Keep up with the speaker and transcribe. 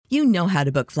You know how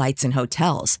to book flights and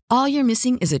hotels. All you're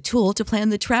missing is a tool to plan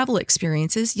the travel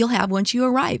experiences you'll have once you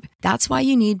arrive. That's why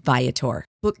you need Viator.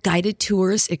 Book guided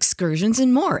tours, excursions,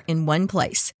 and more in one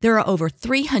place. There are over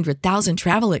 300,000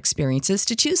 travel experiences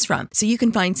to choose from, so you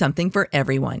can find something for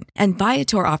everyone. And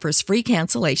Viator offers free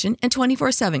cancellation and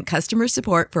 24/7 customer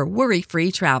support for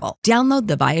worry-free travel. Download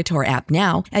the Viator app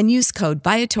now and use code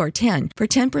Viator10 for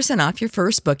 10% off your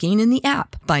first booking in the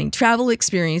app. Find travel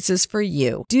experiences for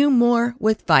you. Do more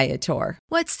with Viator.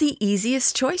 What's the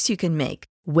easiest choice you can make?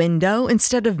 Window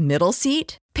instead of middle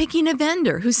seat? Picking a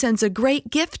vendor who sends a great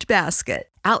gift basket?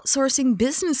 Outsourcing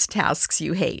business tasks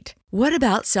you hate? What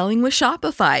about selling with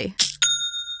Shopify?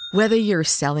 Whether you're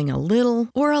selling a little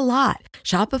or a lot,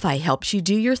 Shopify helps you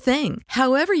do your thing,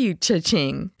 however you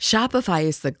cha-ching. Shopify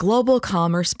is the global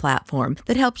commerce platform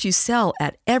that helps you sell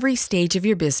at every stage of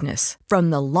your business. From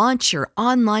the launch your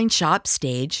online shop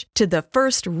stage to the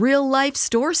first real-life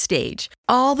store stage,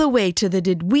 all the way to the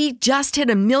did we just hit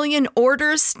a million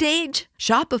orders stage?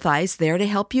 Shopify's there to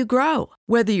help you grow.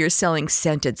 Whether you're selling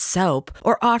scented soap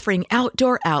or offering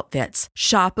outdoor outfits,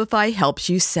 Shopify helps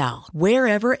you sell.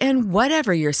 Wherever and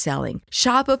whatever you're selling,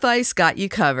 Shopify's got you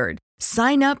covered.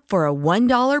 Sign up for a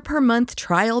 $1 per month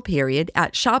trial period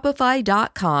at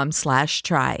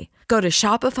shopify.com/try. Go to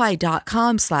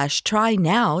shopify.com/try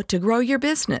now to grow your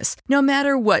business, no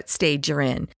matter what stage you're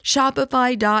in.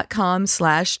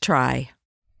 Shopify.com/try.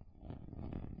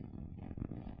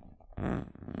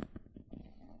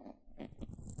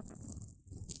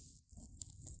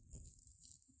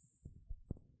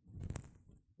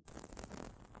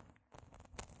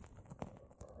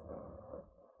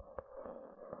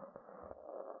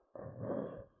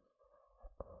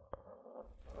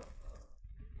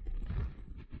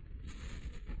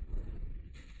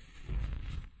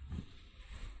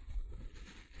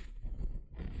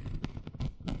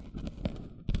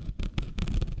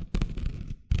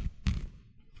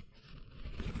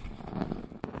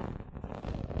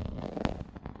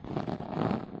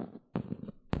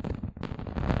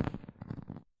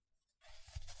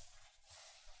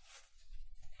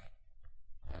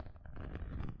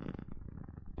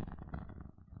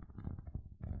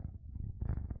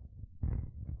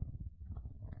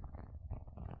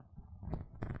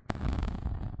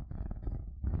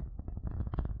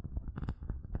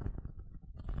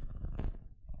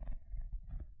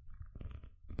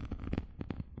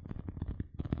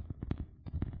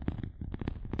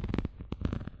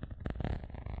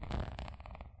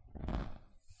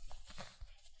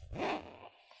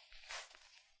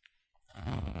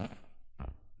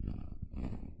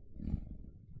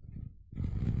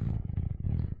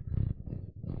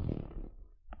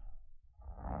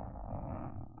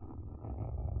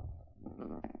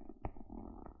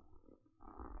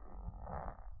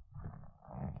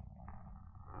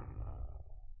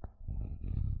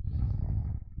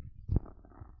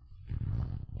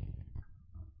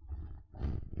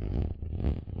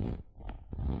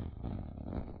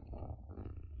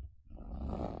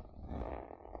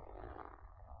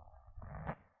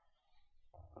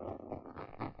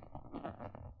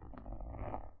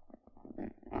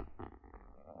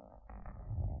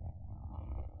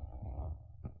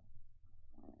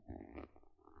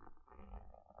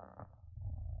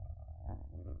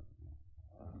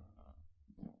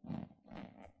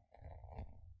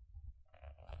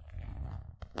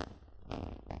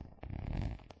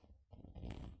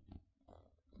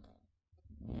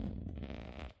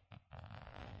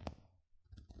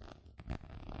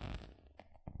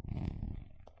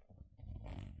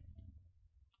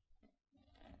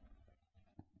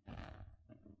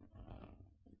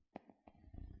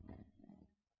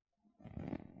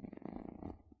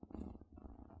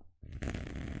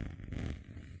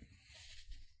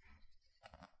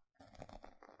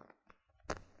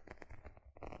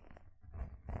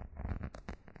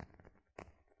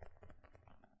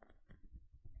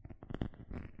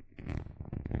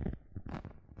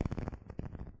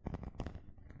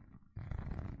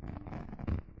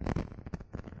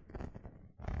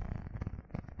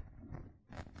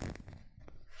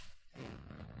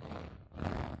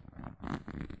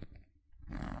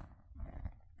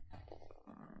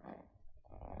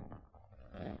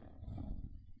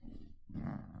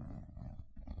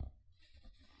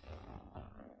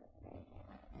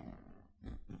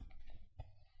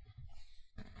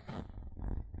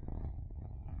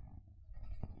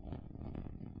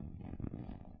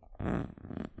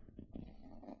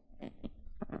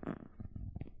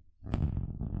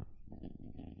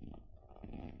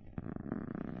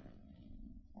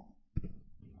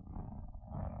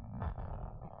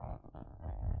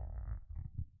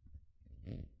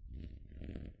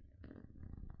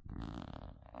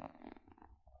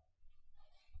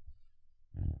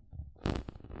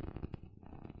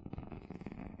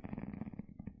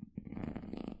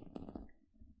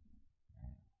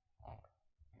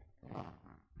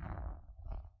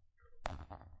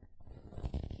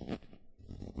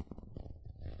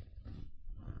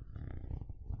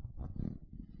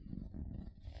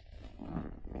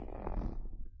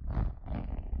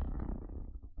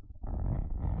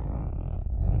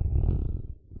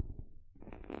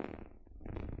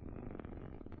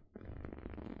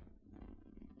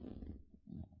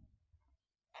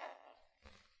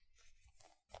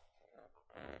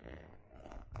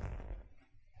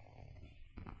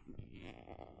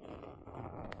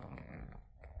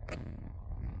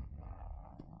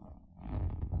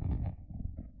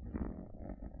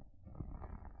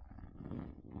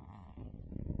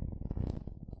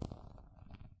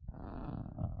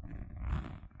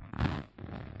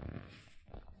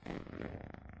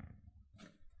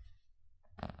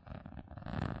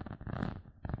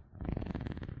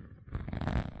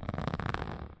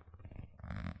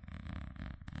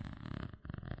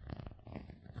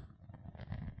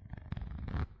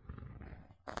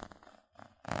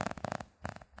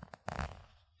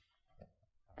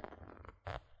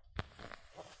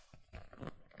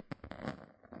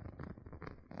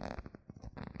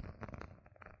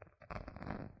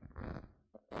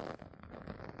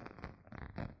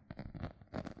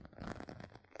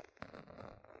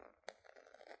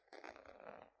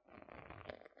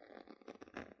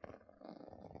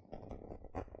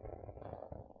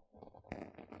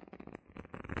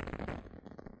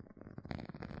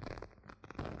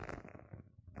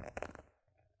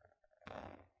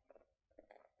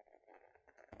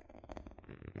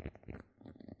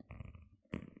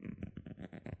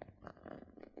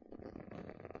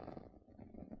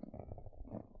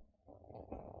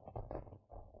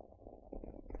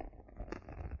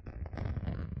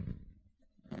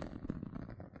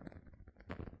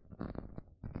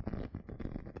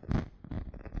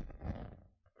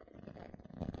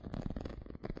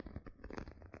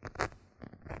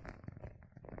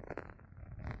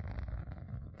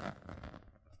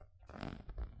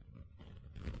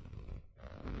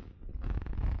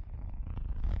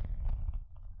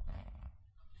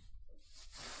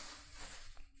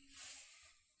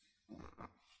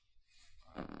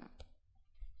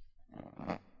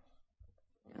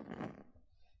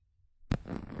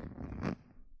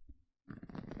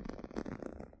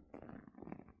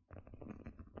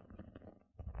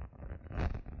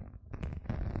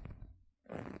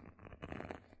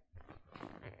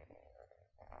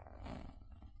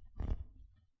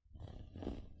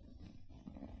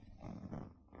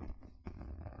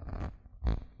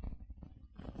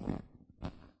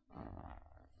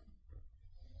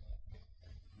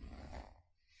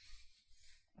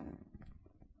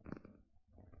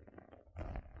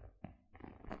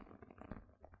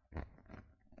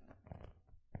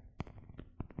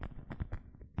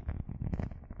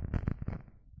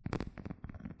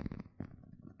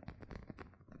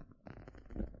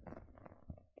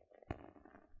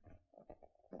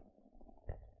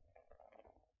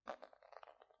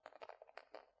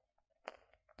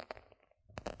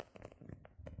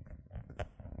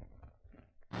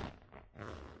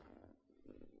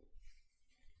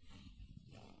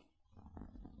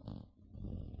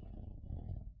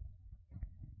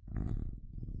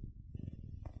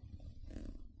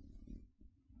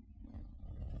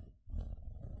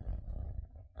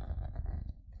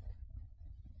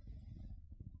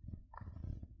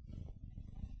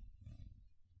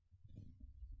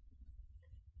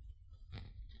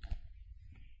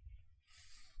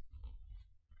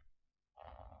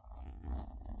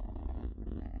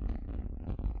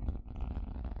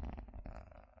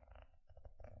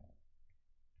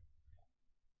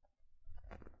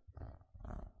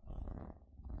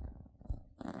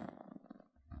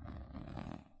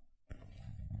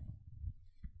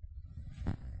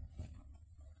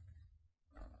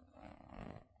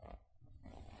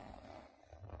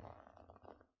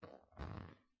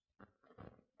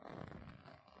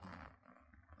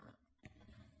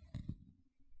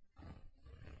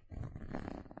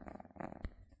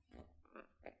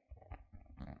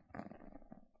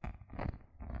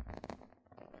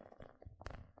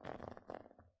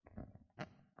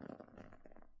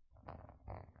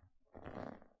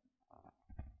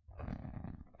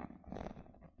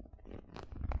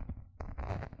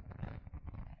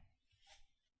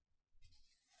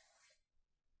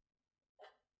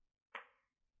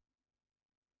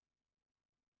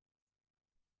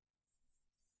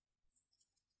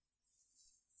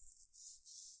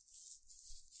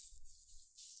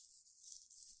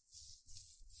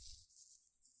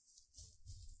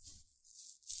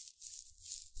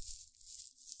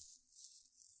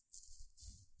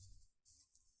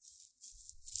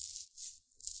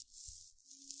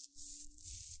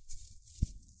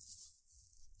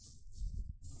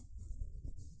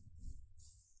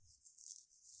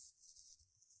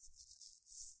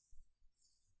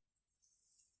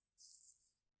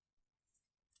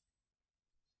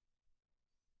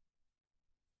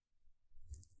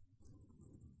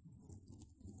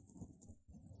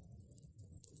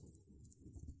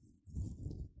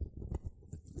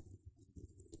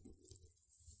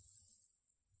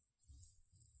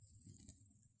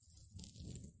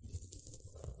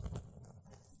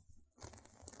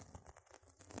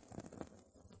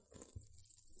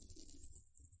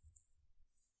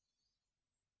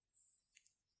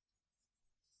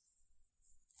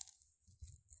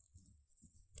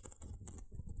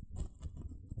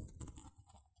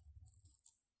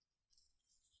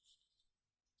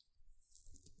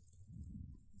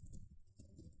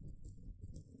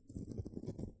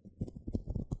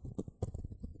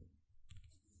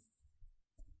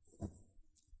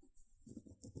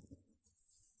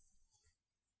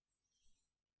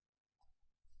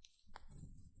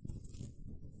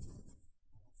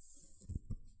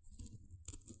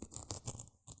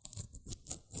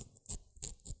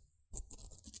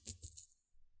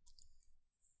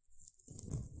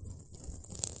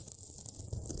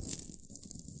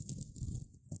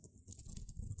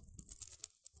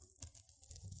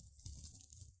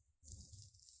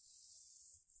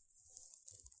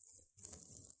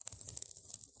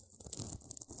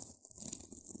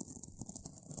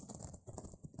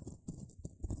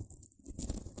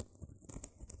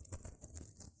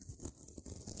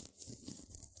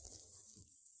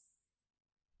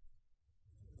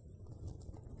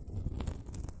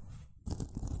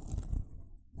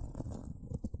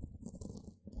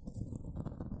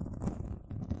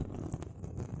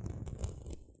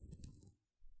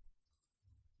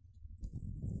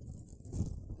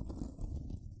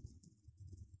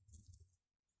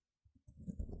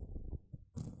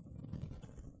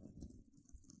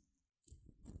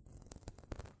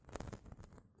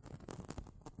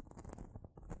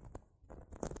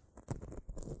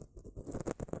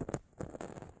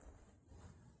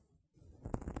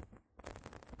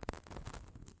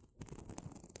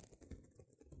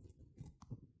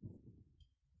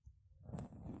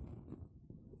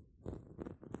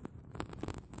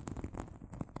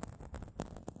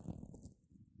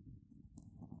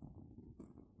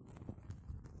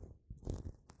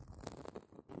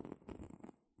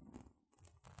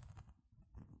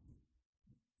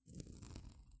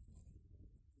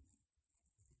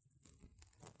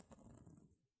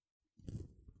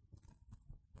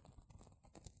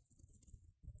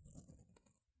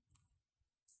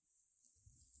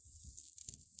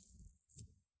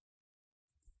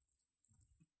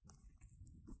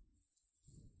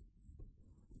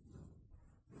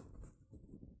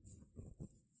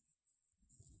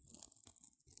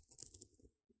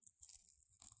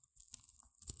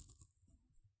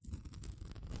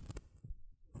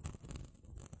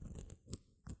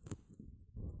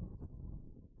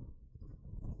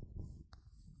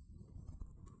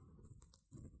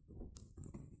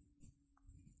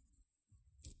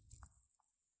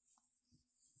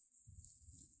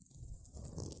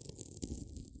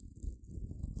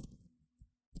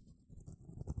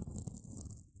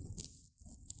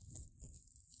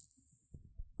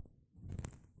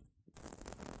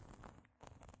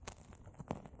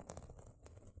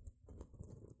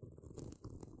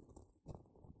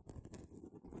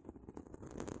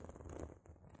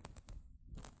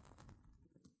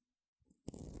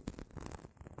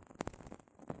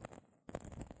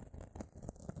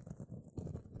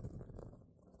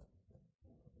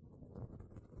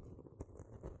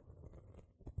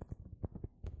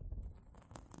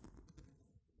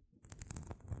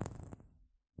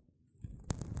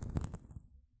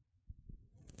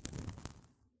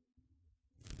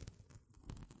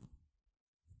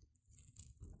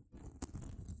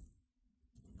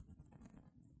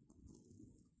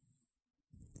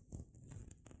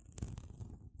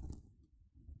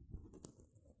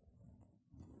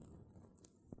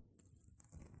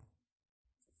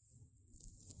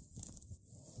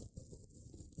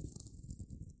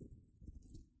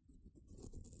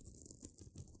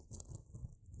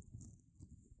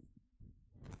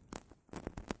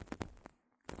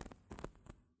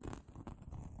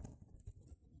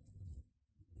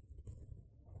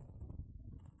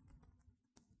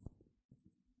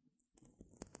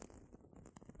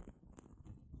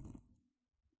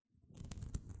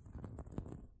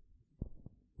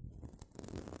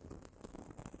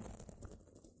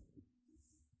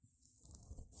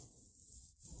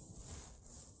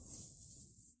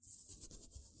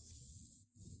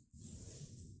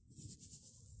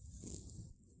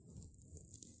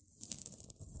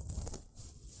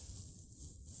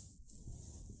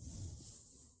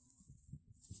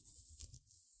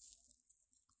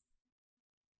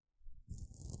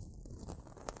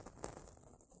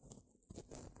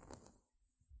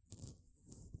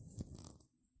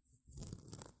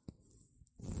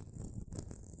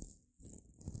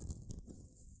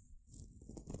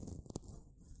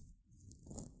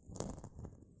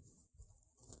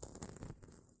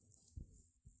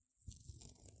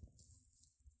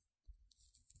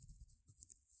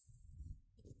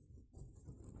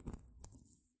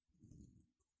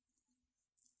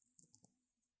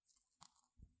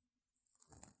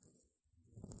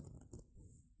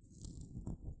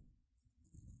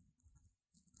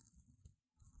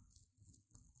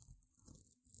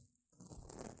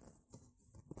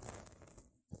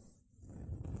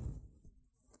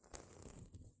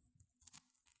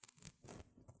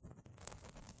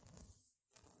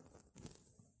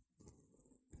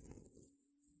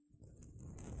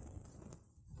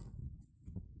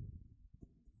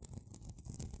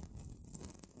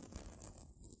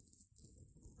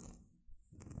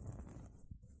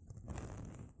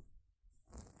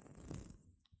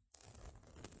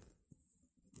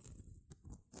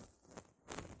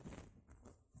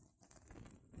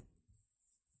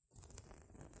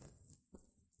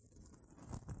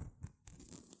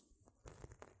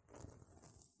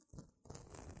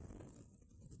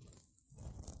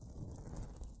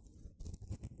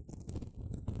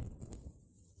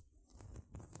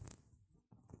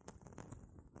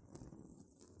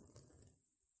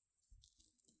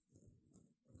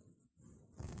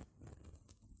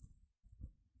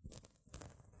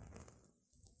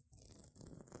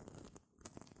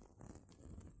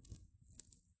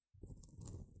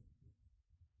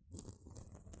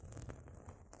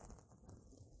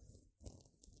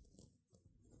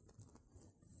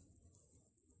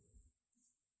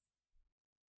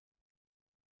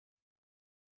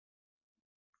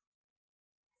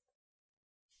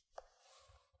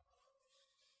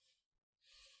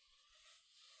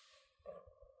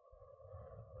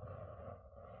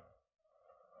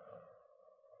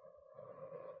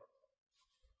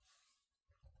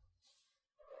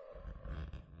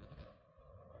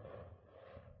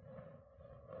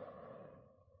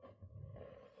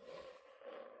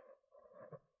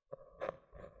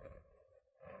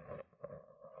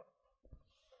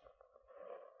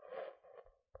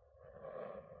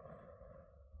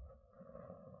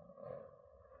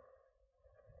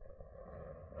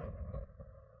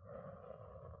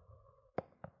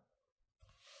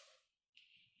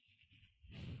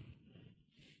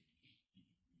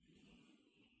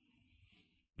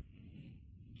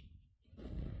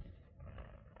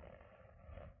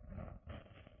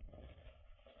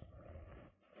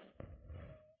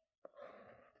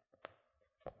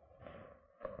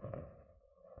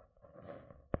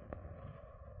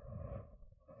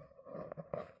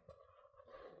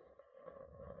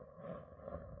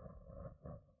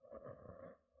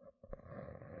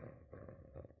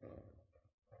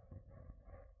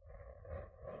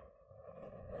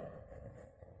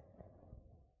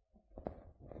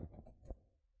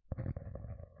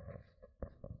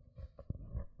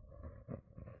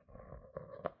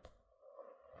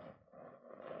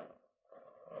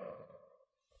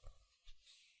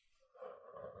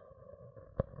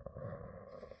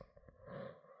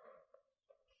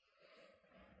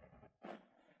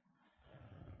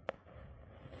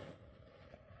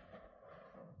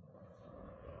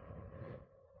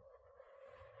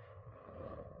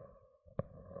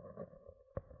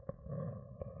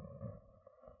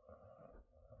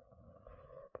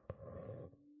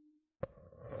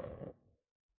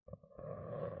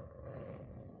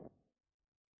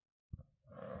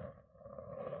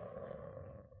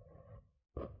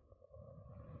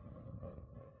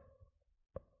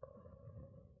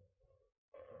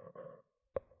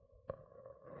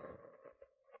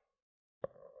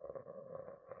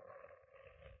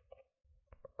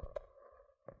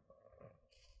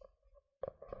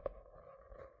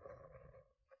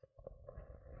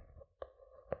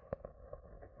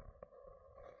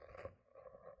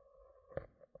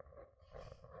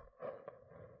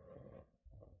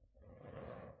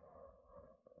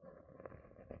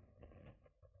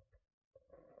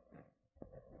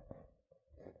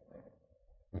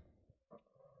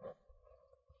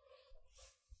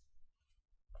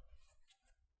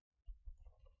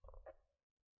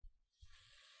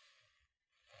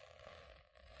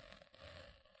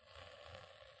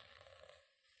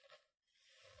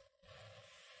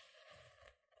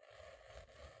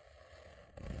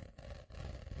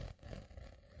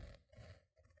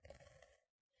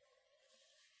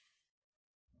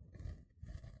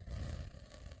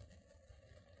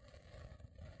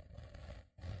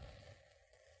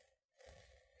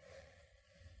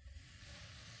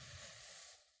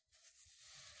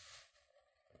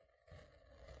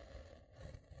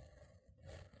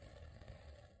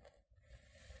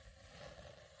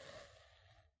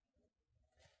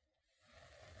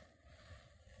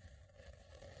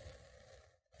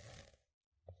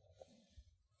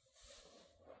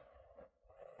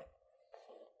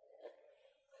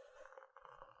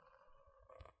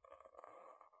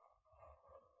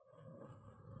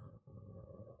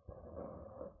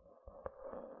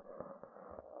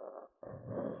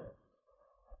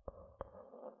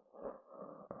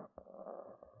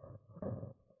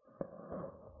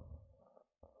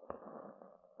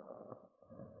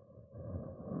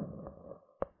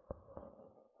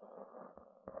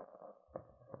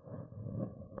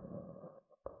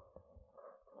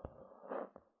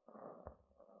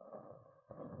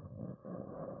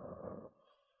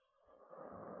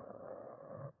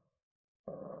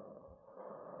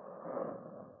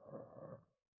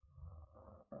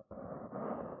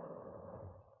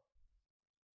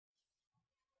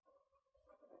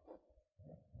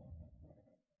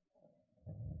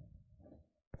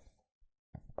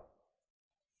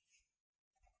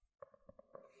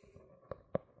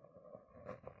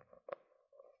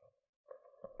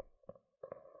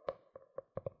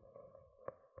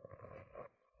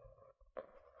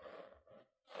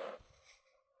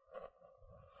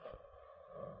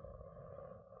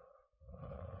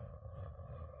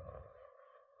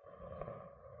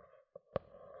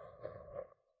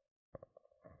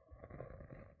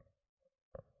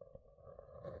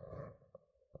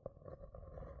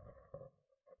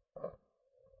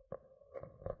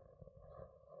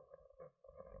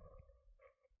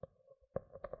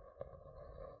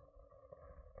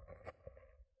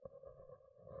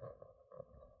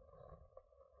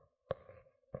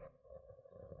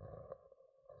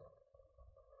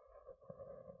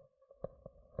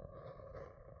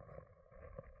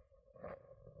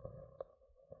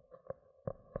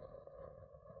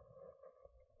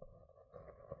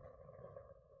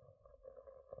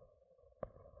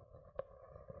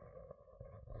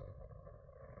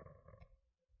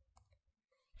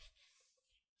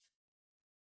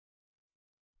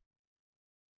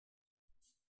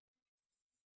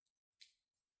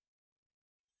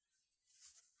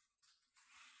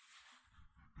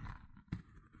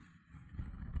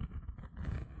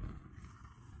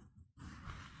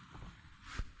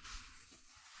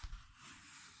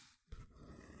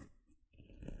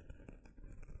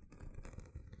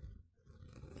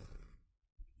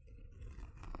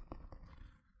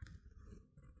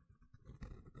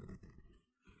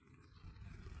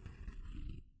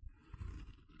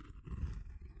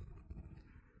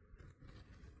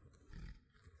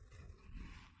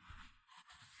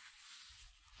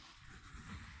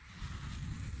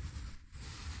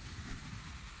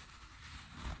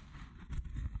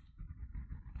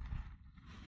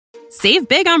 Save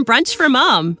big on brunch for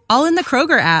mom, all in the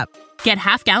Kroger app. Get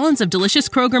half gallons of delicious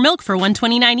Kroger milk for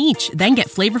 $1.29 each. Then get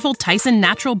flavorful Tyson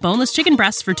natural boneless chicken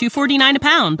breasts for $2.49 a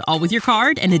pound, all with your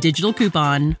card and a digital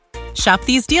coupon. Shop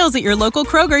these deals at your local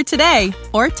Kroger today,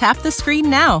 or tap the screen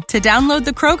now to download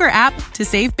the Kroger app to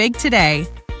save big today.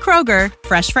 Kroger,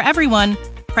 fresh for everyone.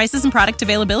 Prices and product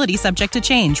availability subject to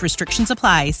change. Restrictions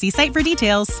apply. See site for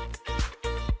details.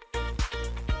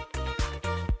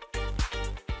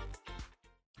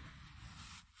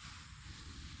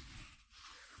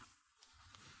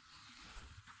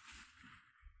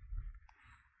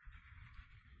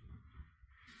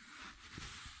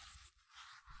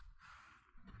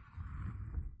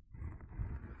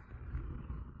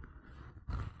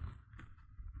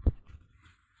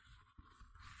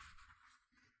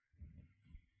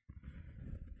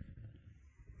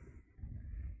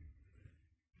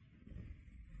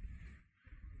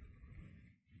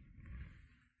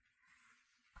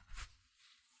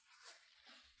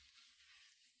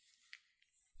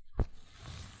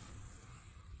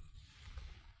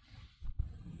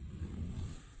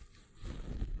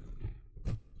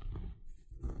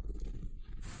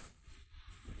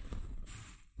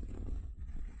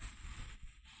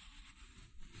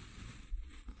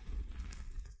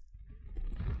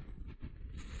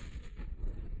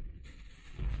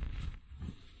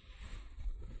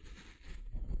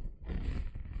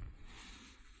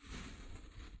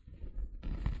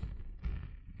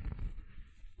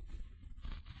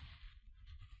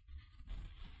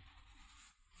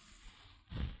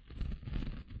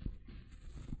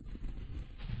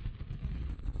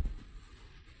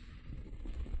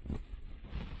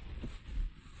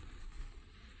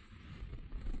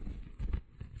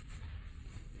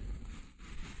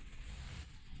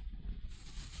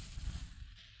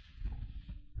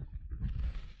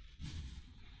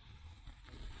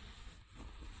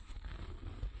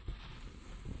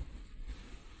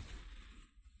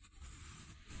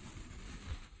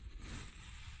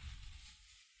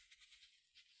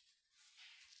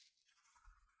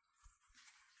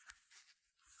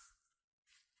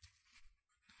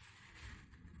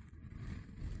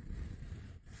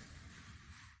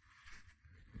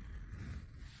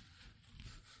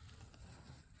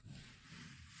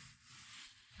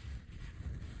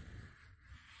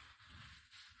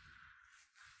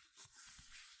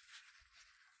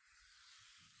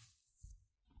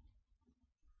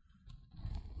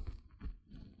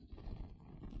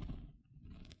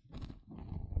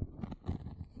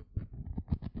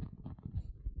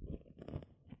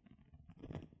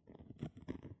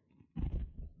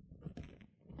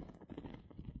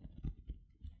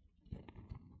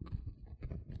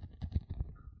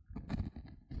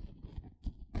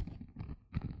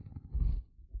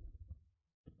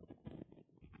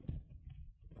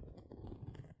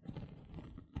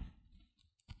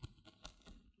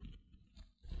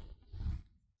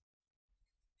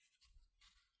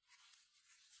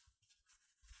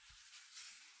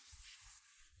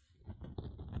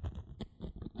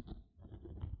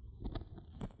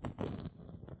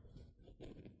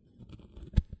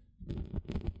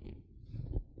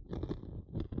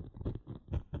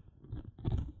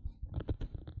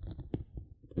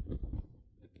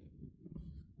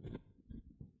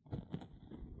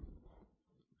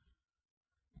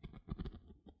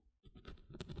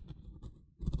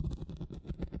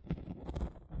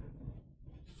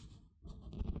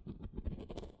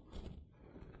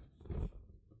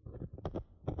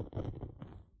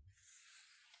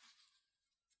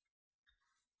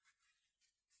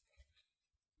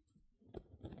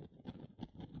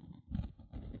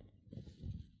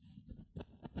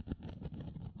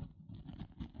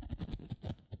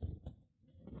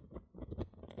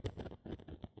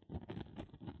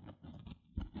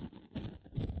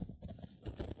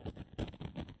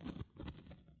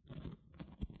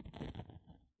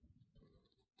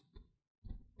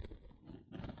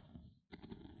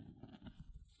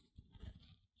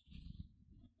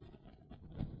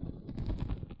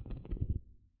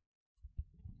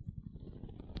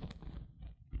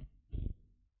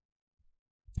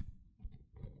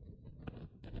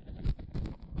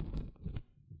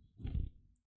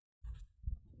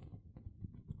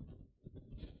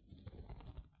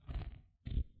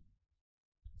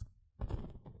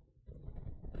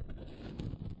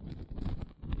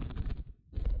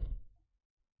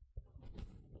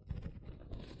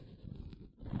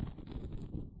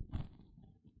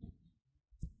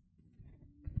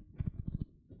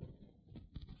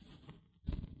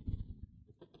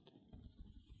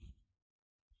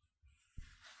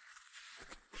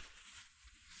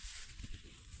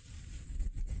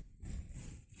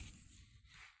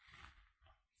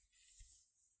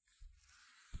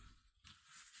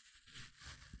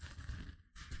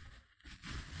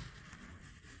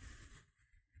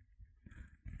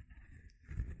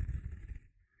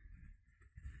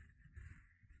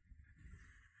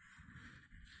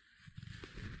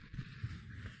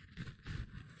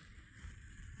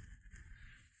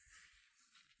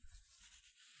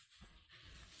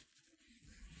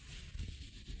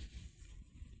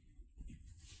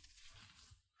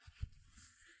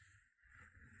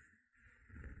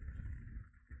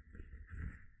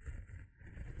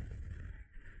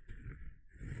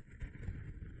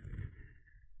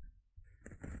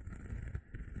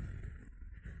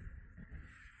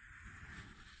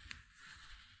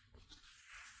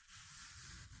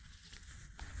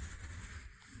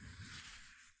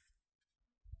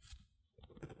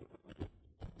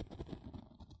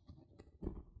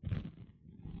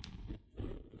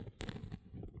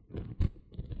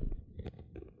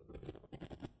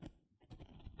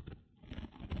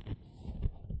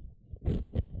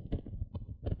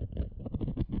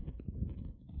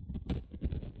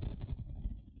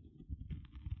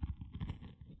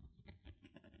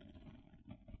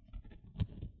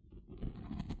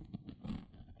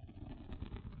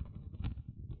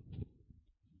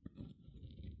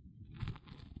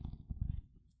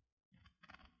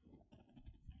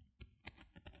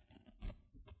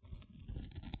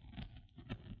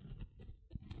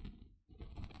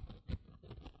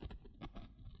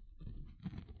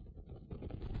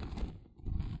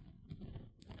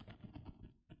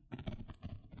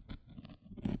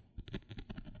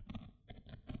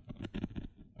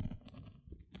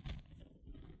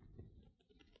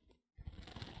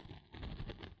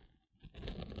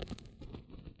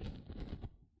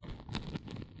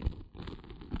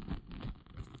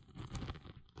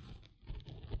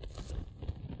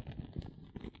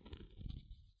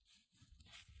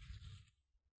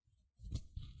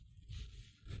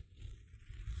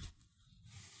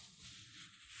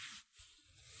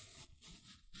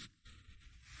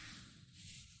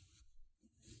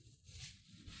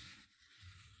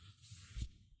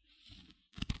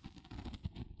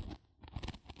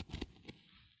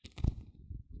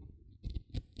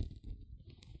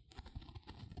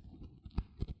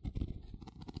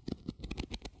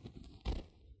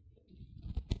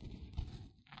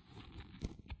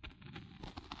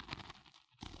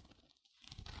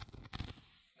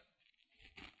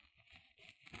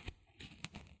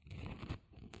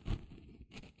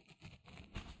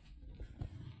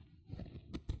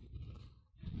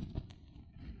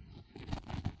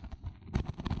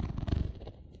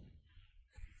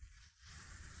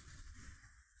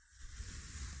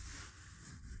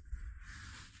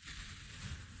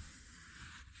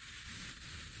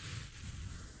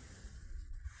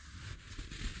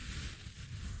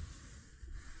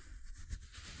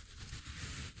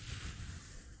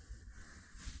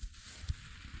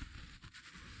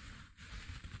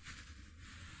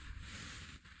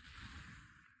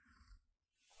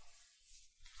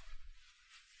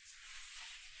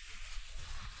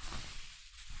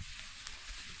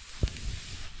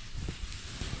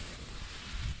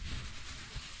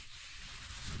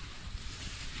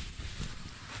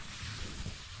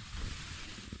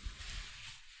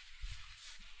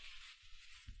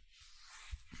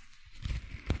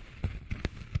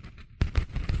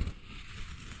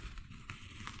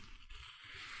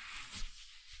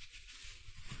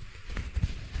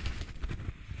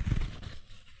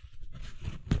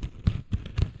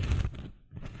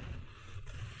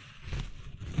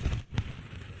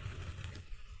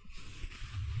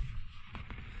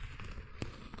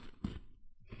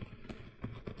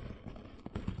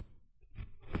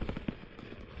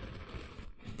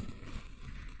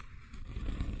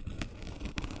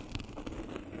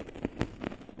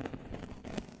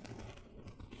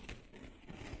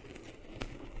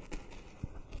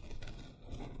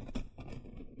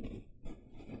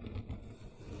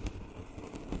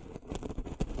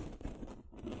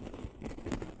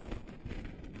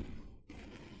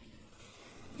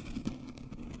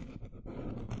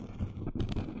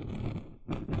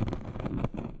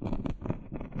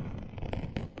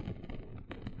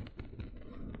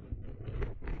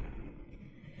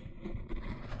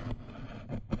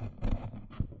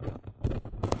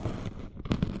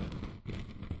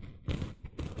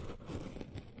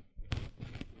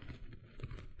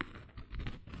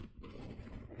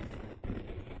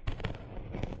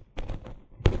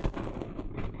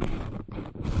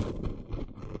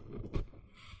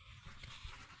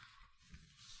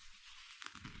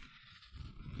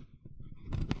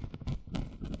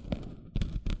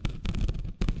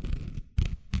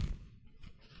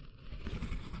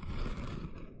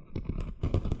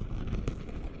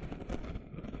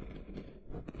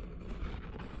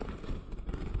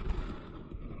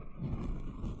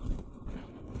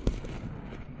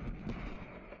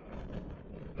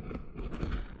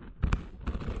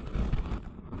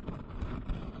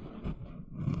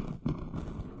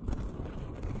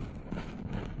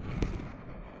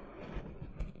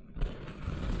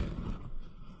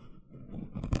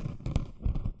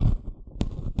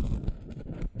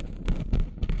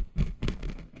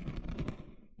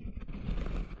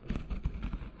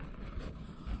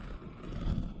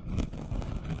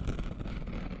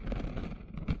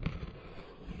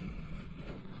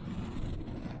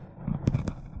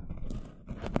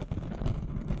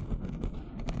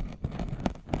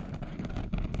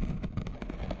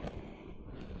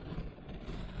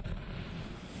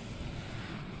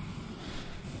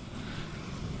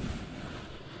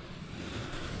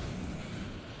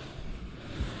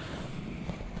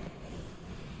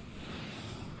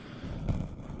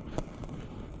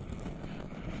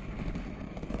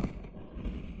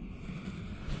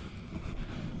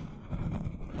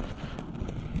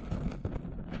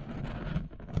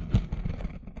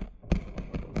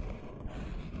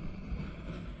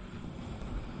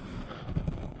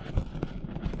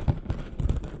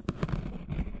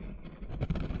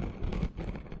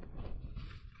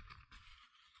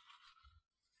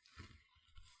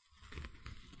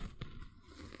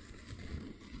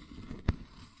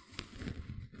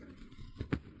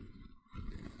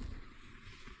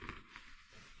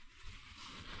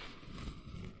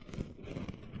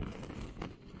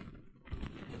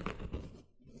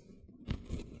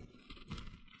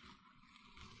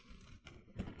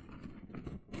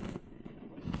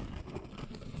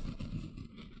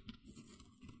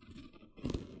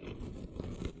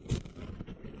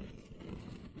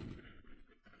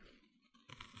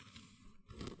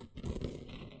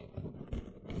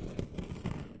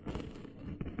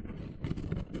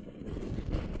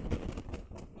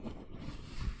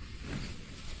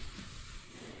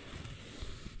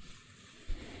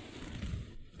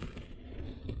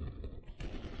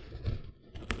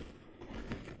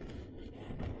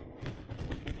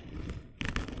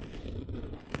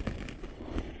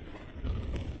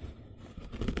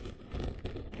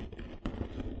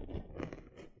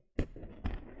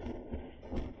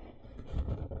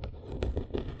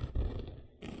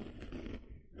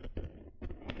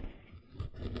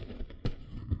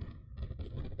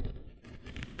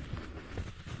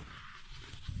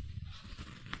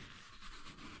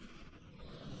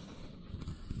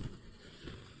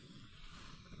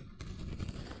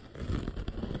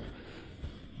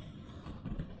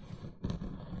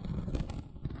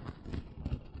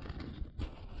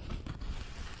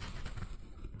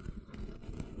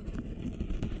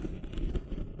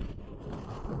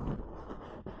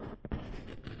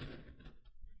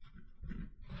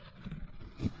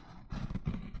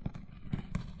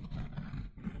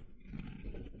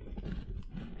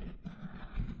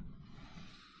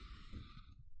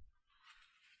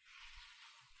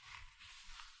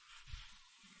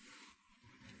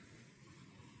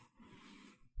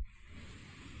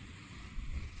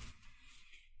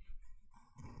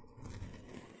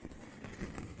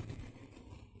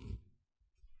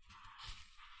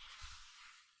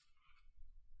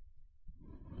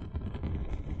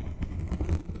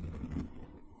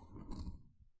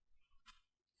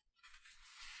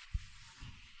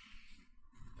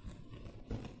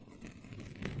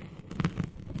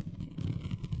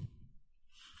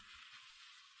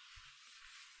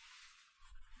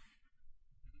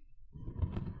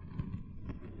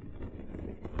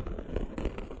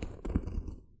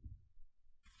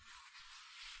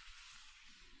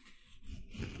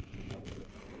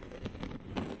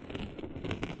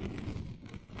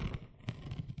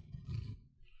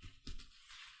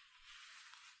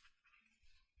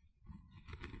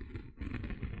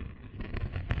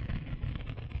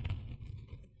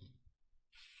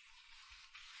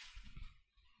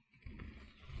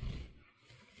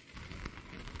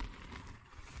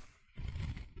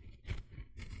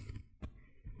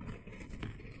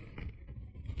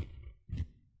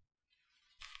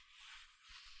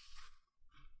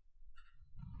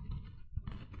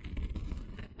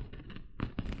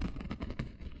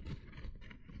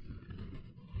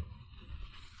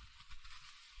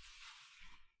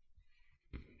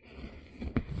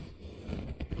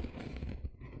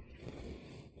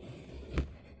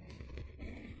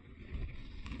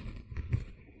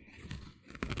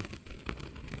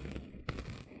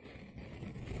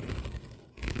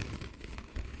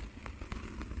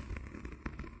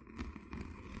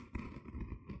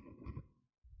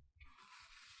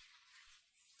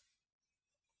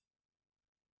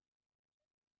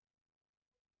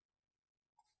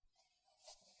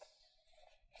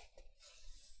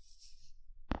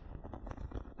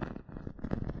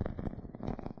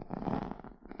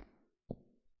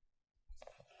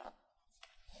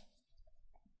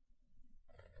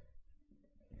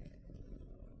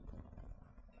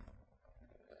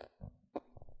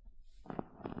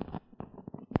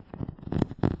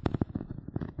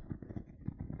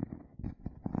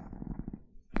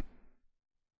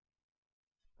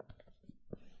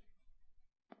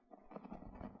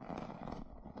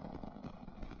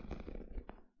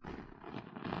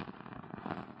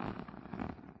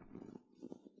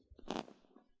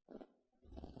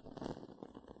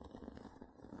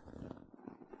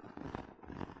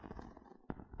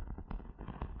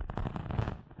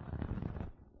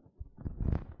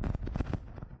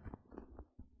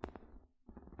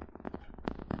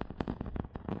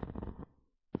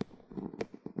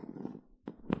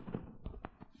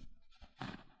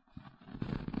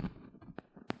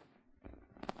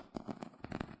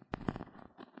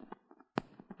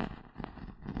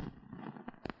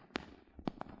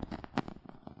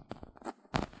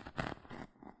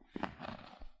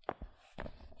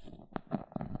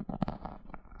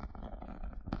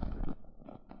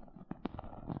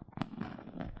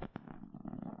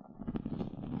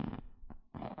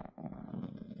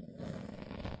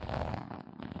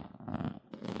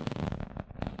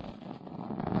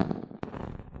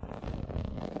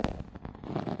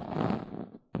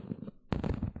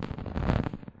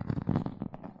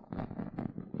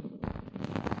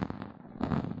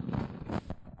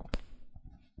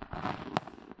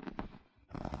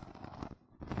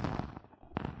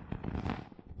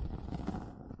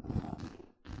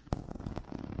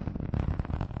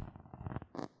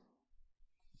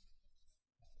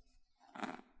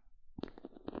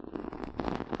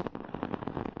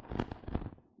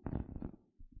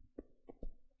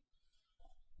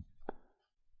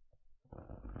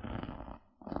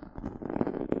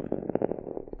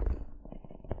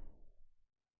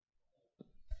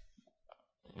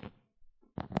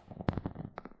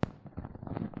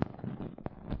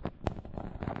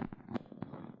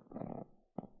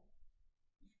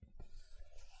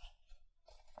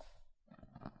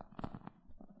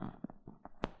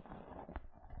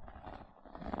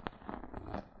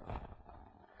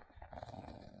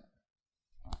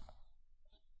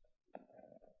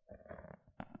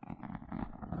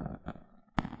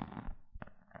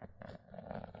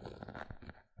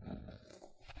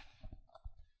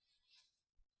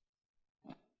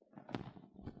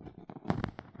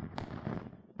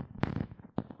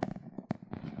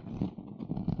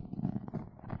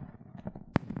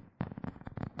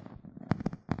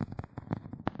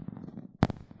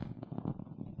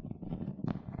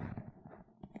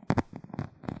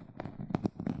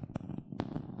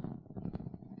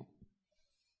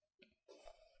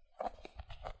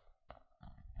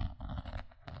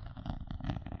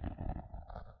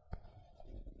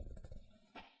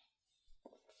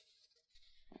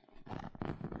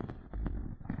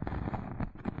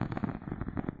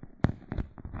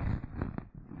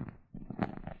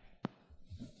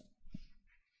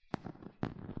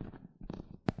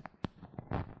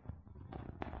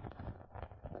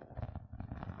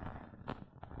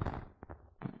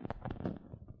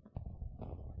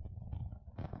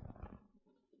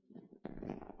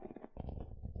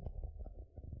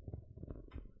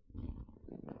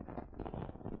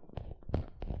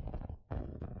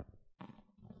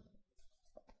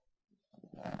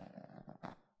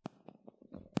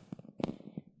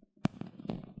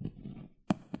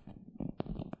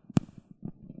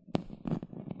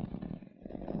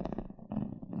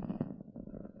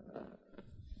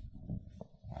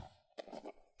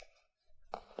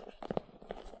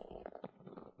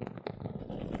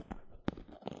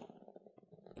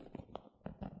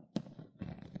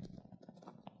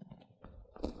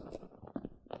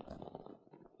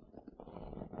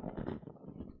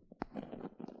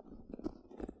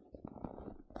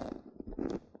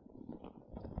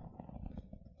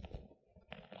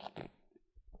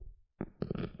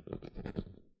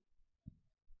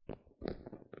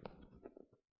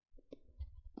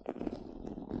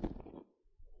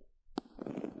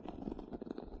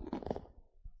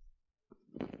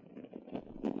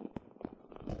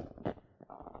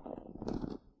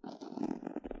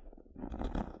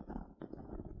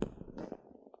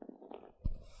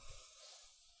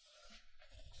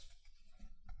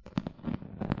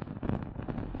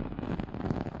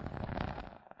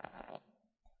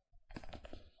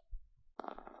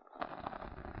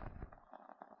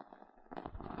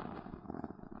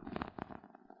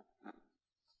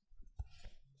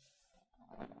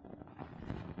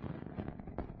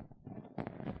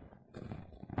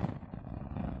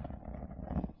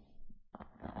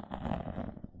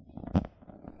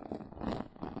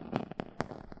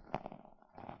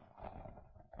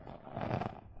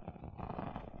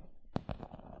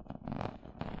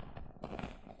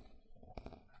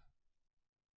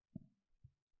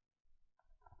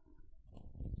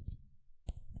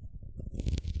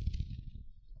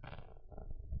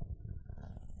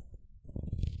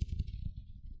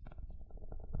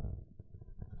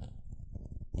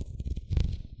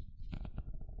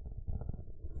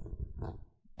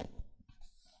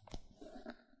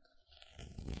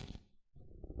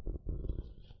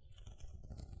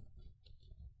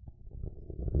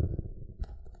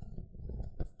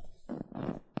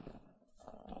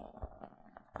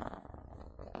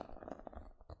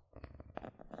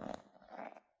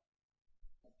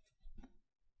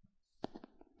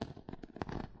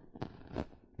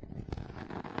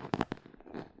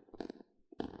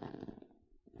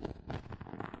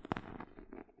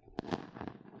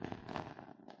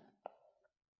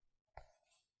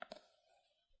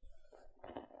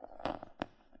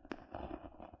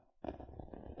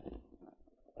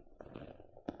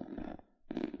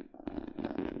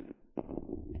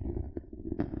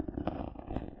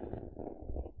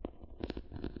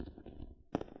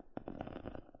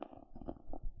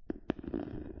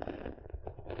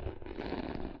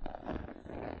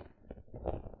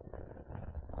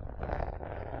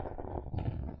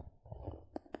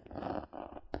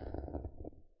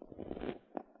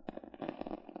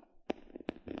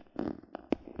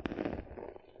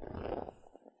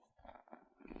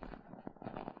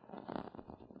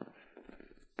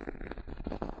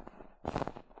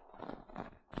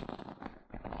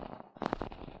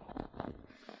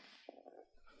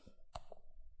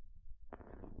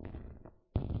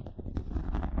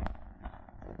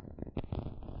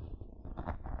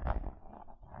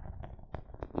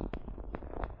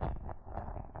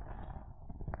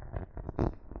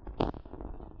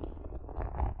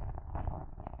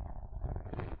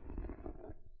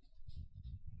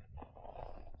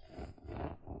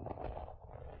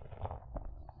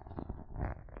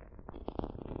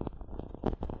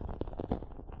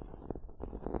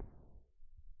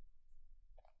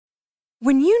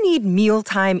 When you need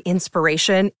mealtime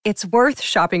inspiration, it's worth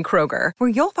shopping Kroger, where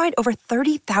you'll find over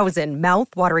 30,000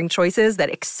 mouth-watering choices that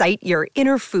excite your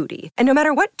inner foodie. And no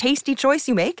matter what tasty choice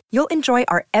you make, you'll enjoy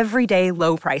our everyday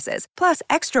low prices, plus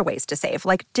extra ways to save,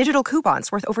 like digital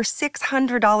coupons worth over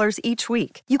 $600 each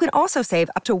week. You can also save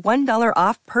up to $1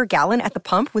 off per gallon at the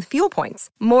pump with fuel points.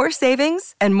 More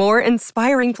savings and more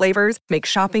inspiring flavors make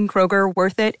shopping Kroger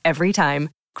worth it every time.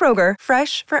 Kroger,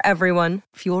 fresh for everyone.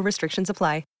 Fuel restrictions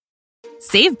apply.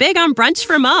 Save big on brunch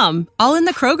for mom, all in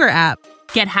the Kroger app.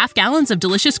 Get half gallons of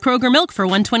delicious Kroger milk for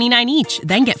 $1.29 each.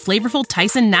 Then get flavorful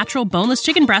Tyson natural boneless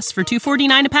chicken breasts for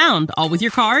 $2.49 a pound, all with your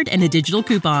card and a digital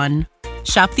coupon.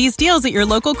 Shop these deals at your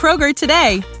local Kroger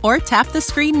today, or tap the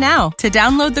screen now to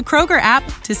download the Kroger app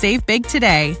to save big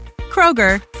today.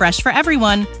 Kroger, fresh for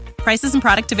everyone. Prices and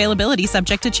product availability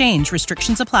subject to change.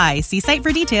 Restrictions apply. See site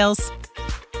for details.